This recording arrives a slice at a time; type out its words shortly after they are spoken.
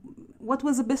what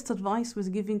was the best advice was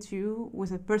given to you,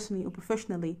 was it personally or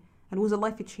professionally, and was it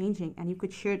life-changing, and you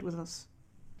could share it with us?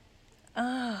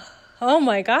 Oh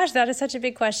my gosh, that is such a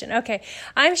big question. Okay,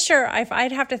 I'm sure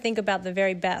I'd have to think about the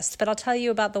very best, but I'll tell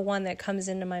you about the one that comes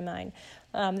into my mind.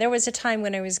 There was a time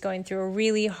when I was going through a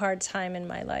really hard time in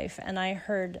my life, and I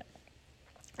heard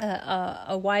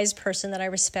a wise person that I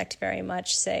respect very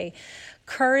much say,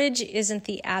 courage isn't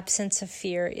the absence of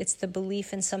fear, it's the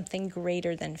belief in something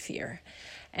greater than fear.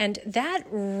 And that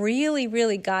really,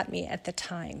 really got me at the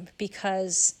time,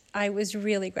 because I was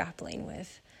really grappling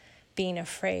with being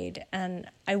afraid, and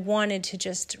I wanted to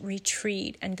just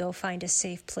retreat and go find a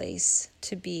safe place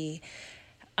to be.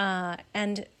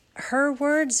 And her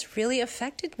words really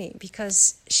affected me,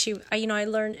 because I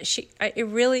learned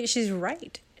she's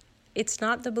right. It's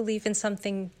not the belief in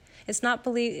something. It's not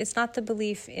the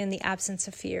belief in the absence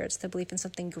of fear. It's the belief in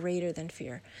something greater than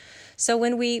fear. So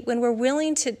when we're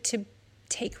willing to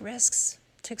take risks,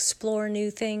 to explore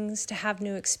new things, to have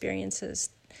new experiences,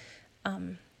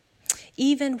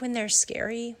 even when they're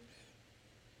scary,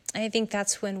 I think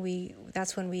that's when we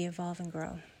evolve and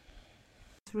grow.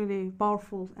 It's really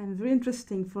powerful and very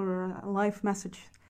interesting for a life message.